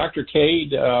Dr.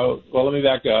 Cade, let me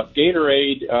back up.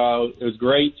 Gatorade, it was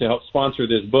great to help sponsor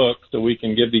this book so we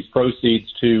can give these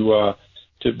proceeds to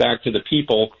back to the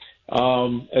people.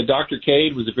 Dr.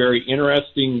 Cade was a very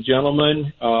interesting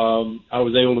gentleman. I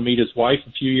was able to meet his wife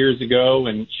a few years ago,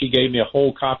 and she gave me a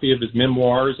whole copy of his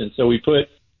memoirs, and so we put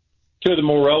two of the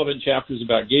more relevant chapters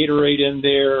about Gatorade in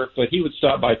there, but he would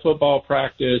stop by football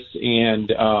practice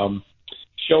and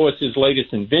show us his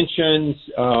latest inventions.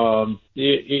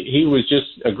 He was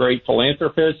just a great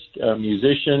philanthropist, a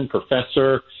musician,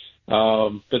 professor.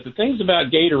 But the things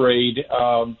about Gatorade,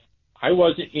 I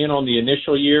wasn't in on the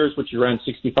initial years, which is around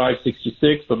 65,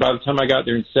 66, but by the time I got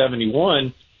there in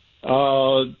 71,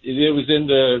 it was in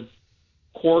the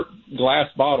quart glass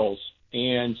bottles.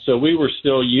 And so we were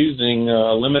still using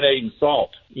lemonade and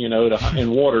salt,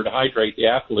 and water to hydrate the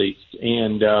athletes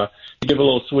and give a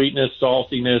little sweetness,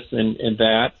 saltiness, and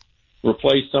that,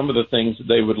 replace some of the things that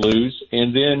they would lose.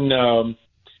 And then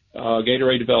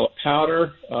Gatorade developed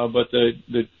powder. But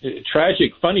the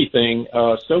tragic, funny thing,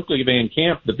 Stokely Van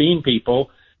Camp, the bean people,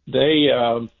 they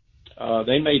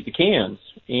made the cans.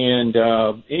 And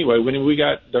anyway, when we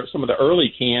got some of the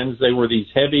early cans, they were these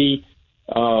heavy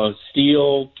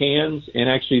steel cans, and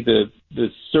actually the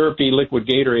syrupy liquid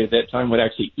Gatorade at that time would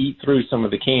actually eat through some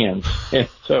of the cans. And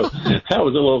so that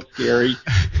was a little scary,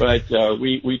 but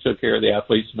we took care of the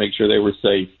athletes to make sure they were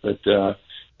safe. But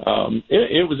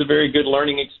it was a very good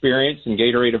learning experience, and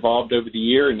Gatorade evolved over the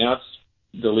year, and now it's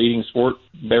the leading sport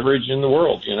beverage in the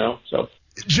world, So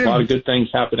Jim, a lot of good things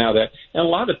happened out of that. And a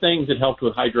lot of things that helped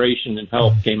with hydration and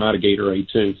health came out of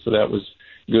Gatorade, too. So that was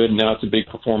good, and now it's a big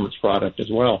performance product as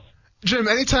well. Jim,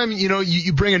 anytime,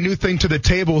 you bring a new thing to the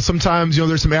table, sometimes,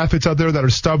 there's some athletes out there that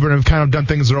are stubborn and have kind of done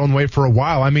things their own way for a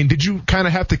while. I mean, did you kind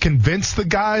of have to convince the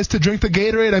guys to drink the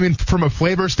Gatorade? I mean, from a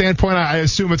flavor standpoint, I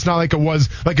assume it's not like it was,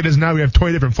 like it is now. We have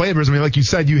 20 different flavors. I mean, like you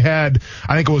said, you had,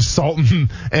 I think it was salt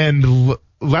and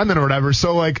lemon or whatever.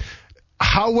 So, like,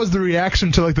 how was the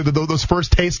reaction to, like, those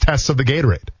first taste tests of the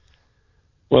Gatorade?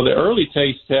 Well, the early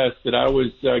taste test that I was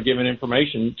given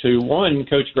information to, one,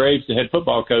 Coach Graves, the head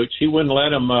football coach, he wouldn't let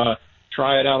them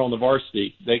try it out on the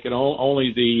varsity. They could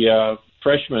only the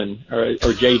freshmen or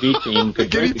JV team could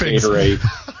drink the Gatorade,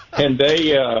 and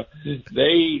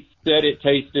they said it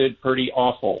tasted pretty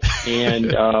awful.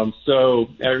 And so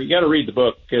you got to read the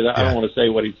book because I don't want to say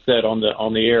what he said on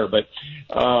the air, but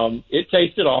it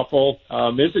tasted awful.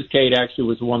 Mrs. Cade actually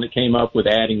was the one that came up with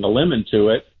adding the lemon to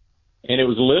it, and it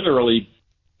was literally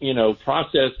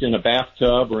processed in a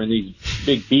bathtub or in these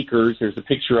big beakers. There's a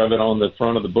picture of it on the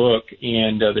front of the book,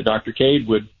 and the Dr. Cade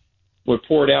would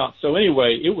pour it out. So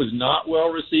anyway, it was not well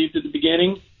received at the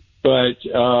beginning, but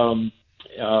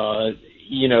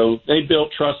they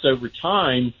built trust over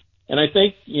time. And I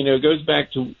think, it goes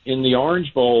back to in the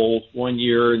Orange Bowl one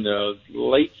year in the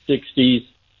late 60s,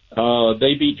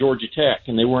 they beat Georgia Tech,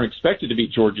 and they weren't expected to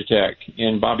beat Georgia Tech.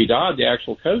 And Bobby Dodd, the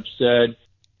actual coach, said,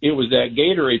 it was that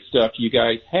Gatorade stuff you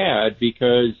guys had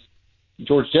because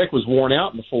Georgia Tech was worn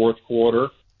out in the fourth quarter,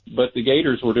 but the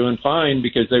Gators were doing fine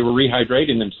because they were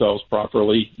rehydrating themselves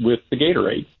properly with the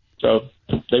Gatorade. So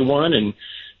they won, and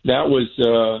that was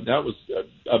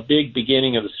a big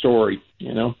beginning of the story.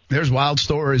 There's wild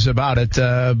stories about it,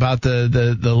 about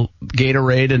the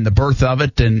Gatorade and the birth of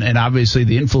it, and obviously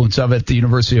the influence of it at the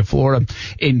University of Florida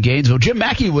in Gainesville. Jim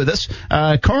Mackie with us,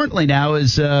 currently now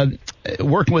is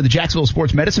working with the Jacksonville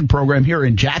Sports Medicine Program here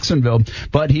in Jacksonville,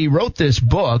 but he wrote this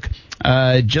book,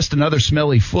 Just Another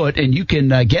Smelly Foot, and you can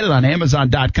get it on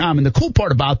Amazon.com. And the cool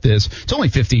part about this, it's only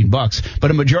 $15,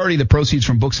 but a majority of the proceeds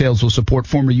from book sales will support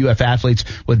former UF athletes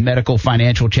with medical,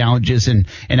 financial challenges and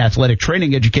athletic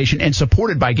training education, and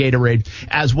supported by Gatorade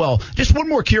as well. Just one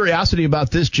more curiosity about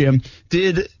this, Jim.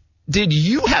 Did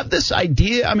you have this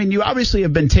idea? I mean, you obviously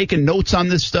have been taking notes on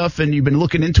this stuff, and you've been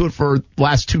looking into it for the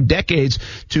last 2 decades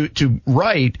to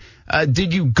write.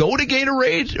 Did you go to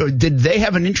Gatorade, or did they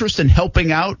have an interest in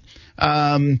helping out,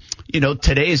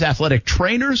 today's athletic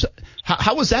trainers?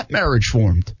 How was that marriage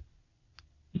formed?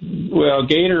 Well,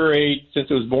 Gatorade, since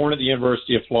it was born at the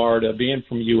University of Florida, being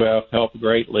from UF, helped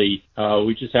greatly.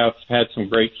 We just have had some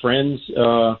great friends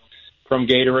from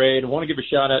Gatorade. I want to give a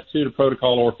shout out to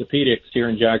Protocol Orthopedics here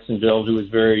in Jacksonville, who was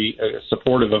very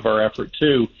supportive of our effort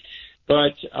too.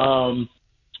 But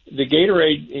the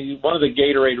Gatorade, one of the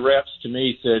Gatorade reps to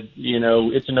me said,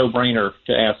 it's a no-brainer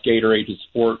to ask Gatorade to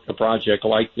support a project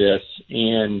like this,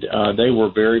 and they were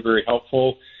very, very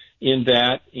helpful in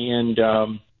that, and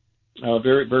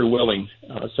very, very willing.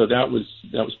 So that was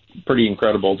pretty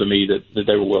incredible to me that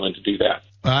they were willing to do that.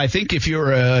 I think if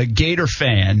you're a Gator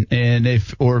fan, and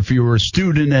if you were a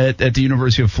student at the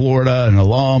University of Florida, an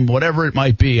alum, whatever it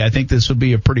might be, I think this would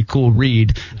be a pretty cool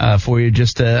read for you.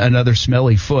 Just another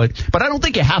Smelly Foot. But I don't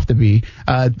think you have to be,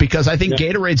 because I think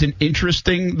Gatorade's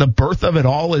the birth of it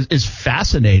all is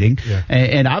fascinating. Yeah.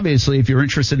 And obviously, if you're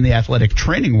interested in the athletic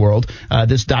training world,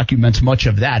 this documents much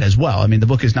of that as well. I mean, the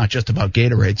book is not just about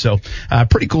Gatorade. So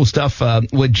pretty cool stuff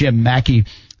with Jim Mackie.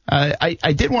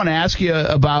 I did want to ask you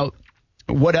about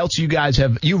what else you guys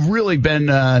have. You've really been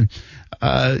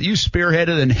you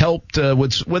spearheaded and helped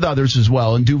with others as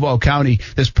well in Duval County,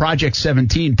 this Project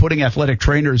 17, putting athletic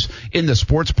trainers in the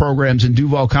sports programs in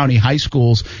Duval County high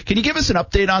schools. Can you give us an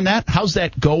update on that? How's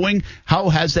that going? How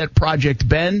has that project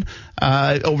been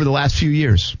over the last few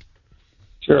years?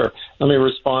 Sure. Let me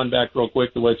respond back real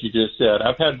quick to what you just said.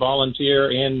 I've had volunteer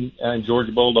and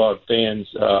Georgia Bulldog fans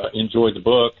enjoy the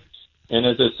book. And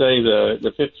as I say,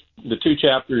 the 2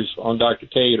 chapters on Dr.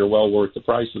 Cade are well worth the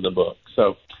price of the book.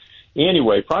 So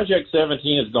anyway, Project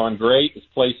 17 has gone great. It's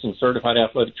placing certified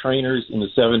athletic trainers in the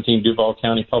 17 Duval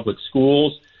County public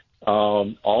schools.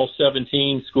 All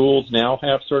 17 schools now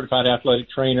have certified athletic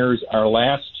trainers. Our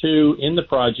last 2 in the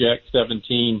Project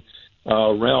 17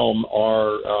 realm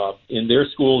are in their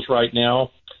schools right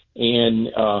now. And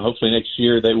hopefully next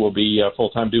year they will be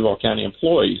full-time Duval County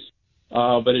employees.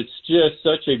 But it's just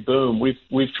such a boom.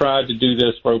 We've tried to do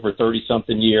this for over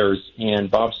 30-something years,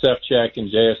 and Bob Sefcik and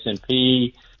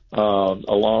JSNP,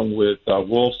 along with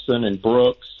Wolfson and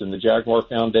Brooks and the Jaguar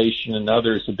Foundation and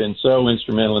others, have been so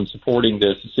instrumental in supporting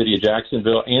this, the city of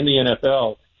Jacksonville and the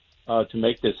NFL, to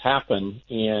make this happen.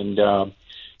 And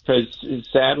because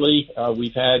sadly,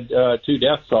 we've had 2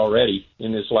 deaths already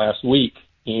in this last week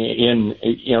in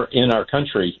our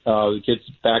country. The kids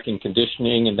back in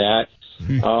conditioning and that.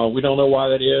 We don't know why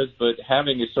that is, but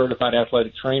having a certified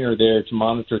athletic trainer there to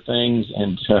monitor things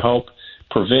and to help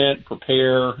prevent,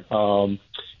 prepare,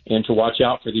 and to watch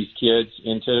out for these kids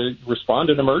and to respond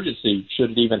to an emergency should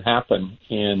it even happen.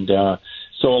 And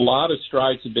so a lot of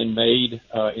strides have been made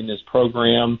in this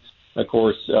program. Of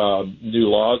course, new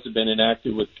laws have been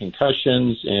enacted with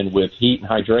concussions and with heat and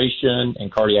hydration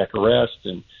and cardiac arrest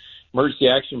and emergency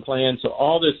action plan. So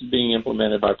all this is being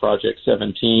implemented by Project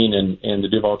 17 and the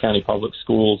Duval County Public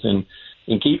Schools and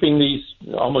in keeping these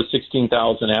almost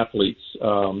 16,000 athletes,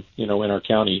 in our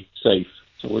county safe.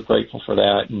 So we're grateful for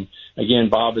that. And again,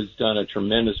 Bob has done a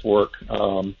tremendous work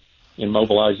in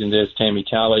mobilizing this. Tammy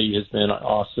Talley has been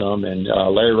awesome. And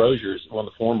Larry Rozier is one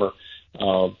of the former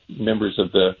members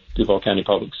of the Duval County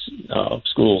Public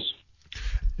Schools.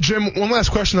 Jim, one last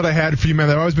question that I had for you, man.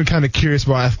 I've always been kind of curious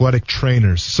about athletic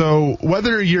trainers. So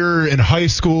whether you're in high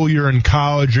school, you're in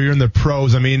college, or you're in the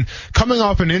pros, I mean, coming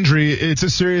off an injury, it's a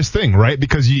serious thing, right?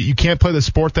 Because you can't play the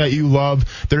sport that you love.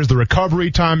 There's the recovery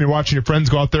time. You're watching your friends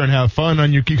go out there and have fun,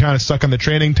 and you're kind of stuck on the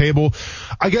training table.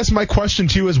 I guess my question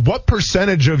to you is, what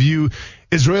percentage of you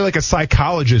is really like a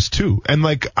psychologist too? And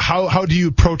like, how do you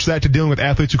approach that to dealing with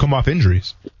athletes who come off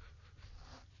injuries?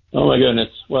 Oh, my goodness.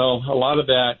 Well, a lot of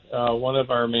that, one of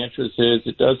our mantras is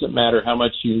it doesn't matter how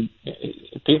much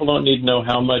people don't need to know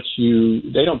how much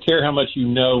they don't care how much you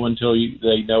know until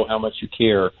they know how much you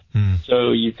care.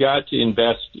 So you've got to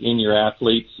invest in your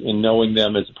athletes in knowing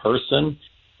them as a person.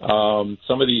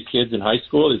 Some of these kids in high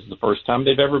school, this is the first time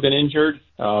they've ever been injured.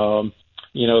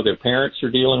 their parents are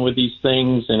dealing with these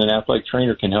things, and an athletic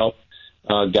trainer can help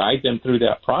guide them through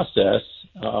that process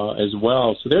as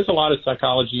well. So there's a lot of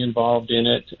psychology involved in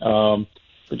it,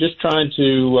 but just trying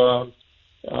to,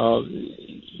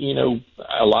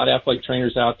 a lot of athletic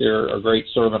trainers out there are great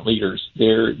servant leaders.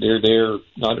 They're there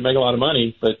not to make a lot of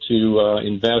money, but to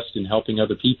invest in helping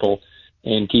other people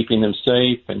and keeping them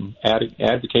safe and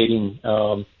advocating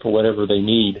for whatever they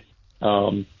need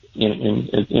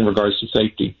in regards to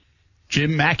safety.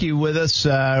 Jim Mackie with us,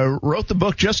 wrote the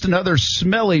book Just Another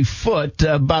Smelly Foot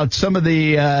about some of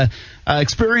the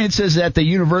experiences at the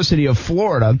University of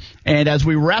Florida. And as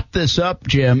we wrap this up,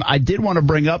 Jim, I did want to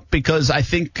bring up, because I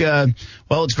think,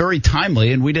 it's very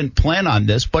timely, and we didn't plan on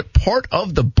this, but part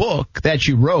of the book that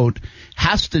you wrote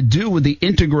has to do with the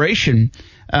integration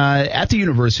at the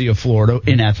University of Florida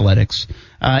in athletics,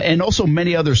 and also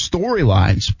many other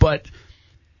storylines. But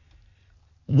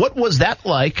what was that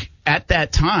like at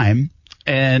that time?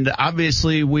 And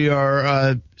obviously, we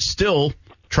are still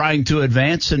trying to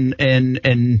advance and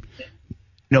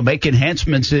make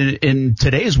enhancements in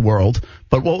today's world.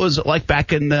 But what was it like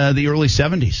back in the early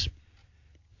 70s?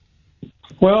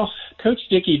 Well, Coach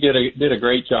Dickey did a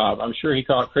great job. I'm sure he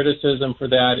caught criticism for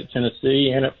that at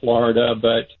Tennessee and at Florida.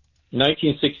 But in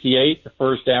 1968, the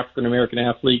first African American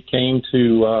athlete came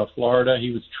to Florida. He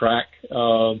was a track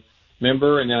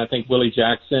member, and then I think Willie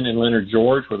Jackson and Leonard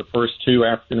George were the first two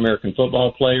African-American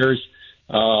football players.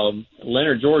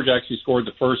 Leonard George actually scored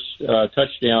the first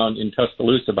touchdown in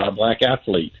Tuscaloosa by a black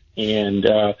athlete. And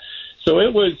so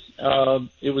it was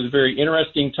a very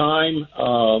interesting time.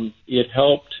 It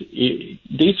helped.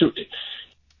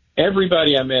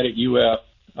 Everybody I met at UF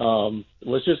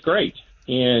was just great.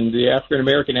 And the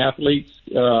African-American athletes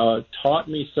taught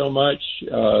me so much,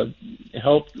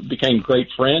 became great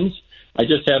friends. I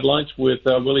just had lunch with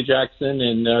Willie Jackson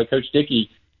and Coach Dickey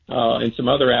and some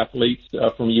other athletes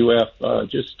from UF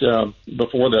just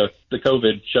before the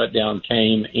COVID shutdown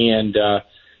came, and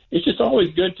it's just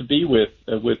always good to be with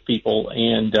people.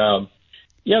 And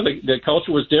the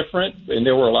culture was different, and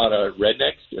there were a lot of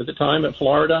rednecks at the time at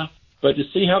Florida. But to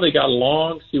see how they got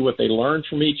along, see what they learned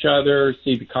from each other,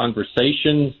 see the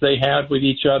conversations they had with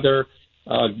each other.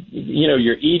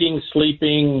 You're eating,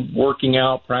 sleeping, working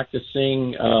out,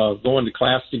 practicing, going to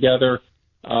class together.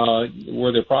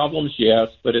 Were there problems? Yes.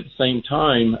 But at the same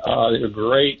time, there were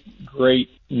great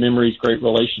memories, great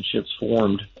relationships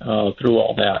formed through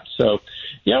all that. So,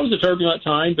 it was a turbulent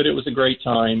time, but it was a great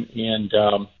time. And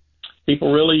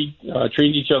people really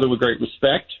treated each other with great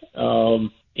respect.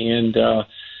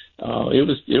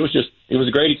 It was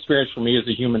a great experience for me as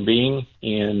a human being,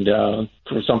 and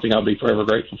for something I'll be forever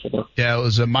grateful for. Yeah, it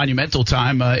was a monumental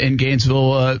time in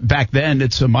Gainesville back then.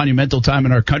 It's a monumental time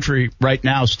in our country right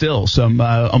now still, some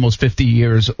almost 50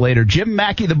 years later. Jim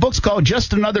Mackie, the book's called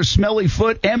Just Another Smelly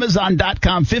Foot,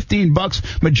 Amazon.com,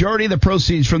 $15. Majority of the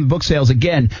proceeds from the book sales,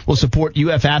 again, will support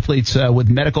UF athletes with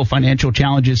medical, financial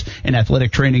challenges, and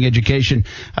athletic training education.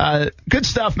 Good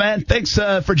stuff, man. Thanks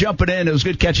for jumping in. It was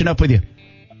good catching up with you.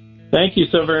 Thank you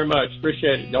so very much.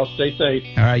 Appreciate it. Y'all stay safe.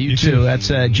 All right, you too. That's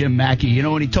Jim Mackie.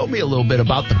 When he told me a little bit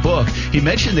about the book, he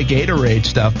mentioned the Gatorade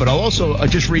stuff, but I'll also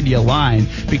just read you a line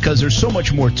because there's so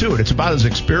much more to it. It's about his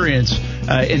experience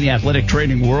in the athletic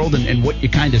training world and what you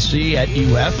kind of see at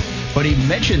UF. But he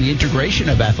mentioned the integration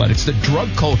of athletics, the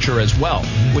drug culture as well,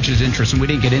 which is interesting. We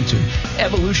didn't get into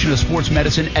evolution of sports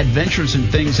medicine, adventures and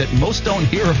things that most don't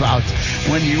hear about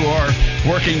when you are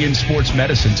working in sports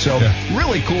medicine. So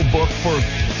really cool book for,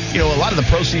 a lot of the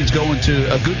proceeds going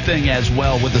to a good thing as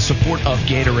well with the support of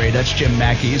Gatorade. That's Jim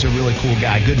Mackie. He's a really cool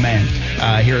guy, good man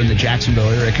here in the Jacksonville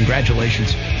area.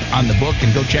 Congratulations on the book,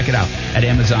 and go check it out at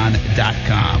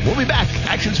Amazon.com. We'll be back.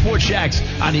 Action Sports Jacks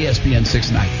on ESPN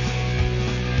 690.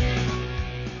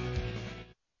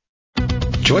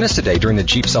 Join us today during the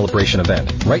Jeep Celebration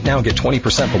event. Right now, get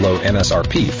 20% below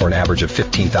MSRP for an average of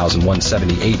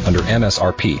 $15,178 under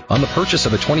MSRP on the purchase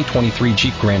of a 2023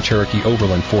 Jeep Grand Cherokee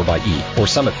Overland 4xE or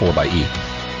Summit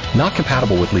 4xE. Not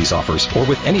compatible with lease offers or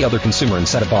with any other consumer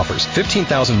incentive offers.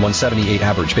 $15,178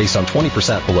 average based on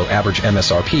 20% below average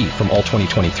MSRP from all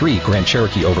 2023 Grand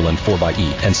Cherokee Overland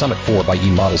 4xE and Summit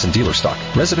 4xE models in dealer stock.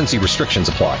 Residency restrictions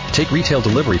apply. Take retail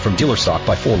delivery from dealer stock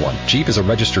by 4/1. Jeep is a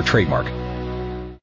registered trademark.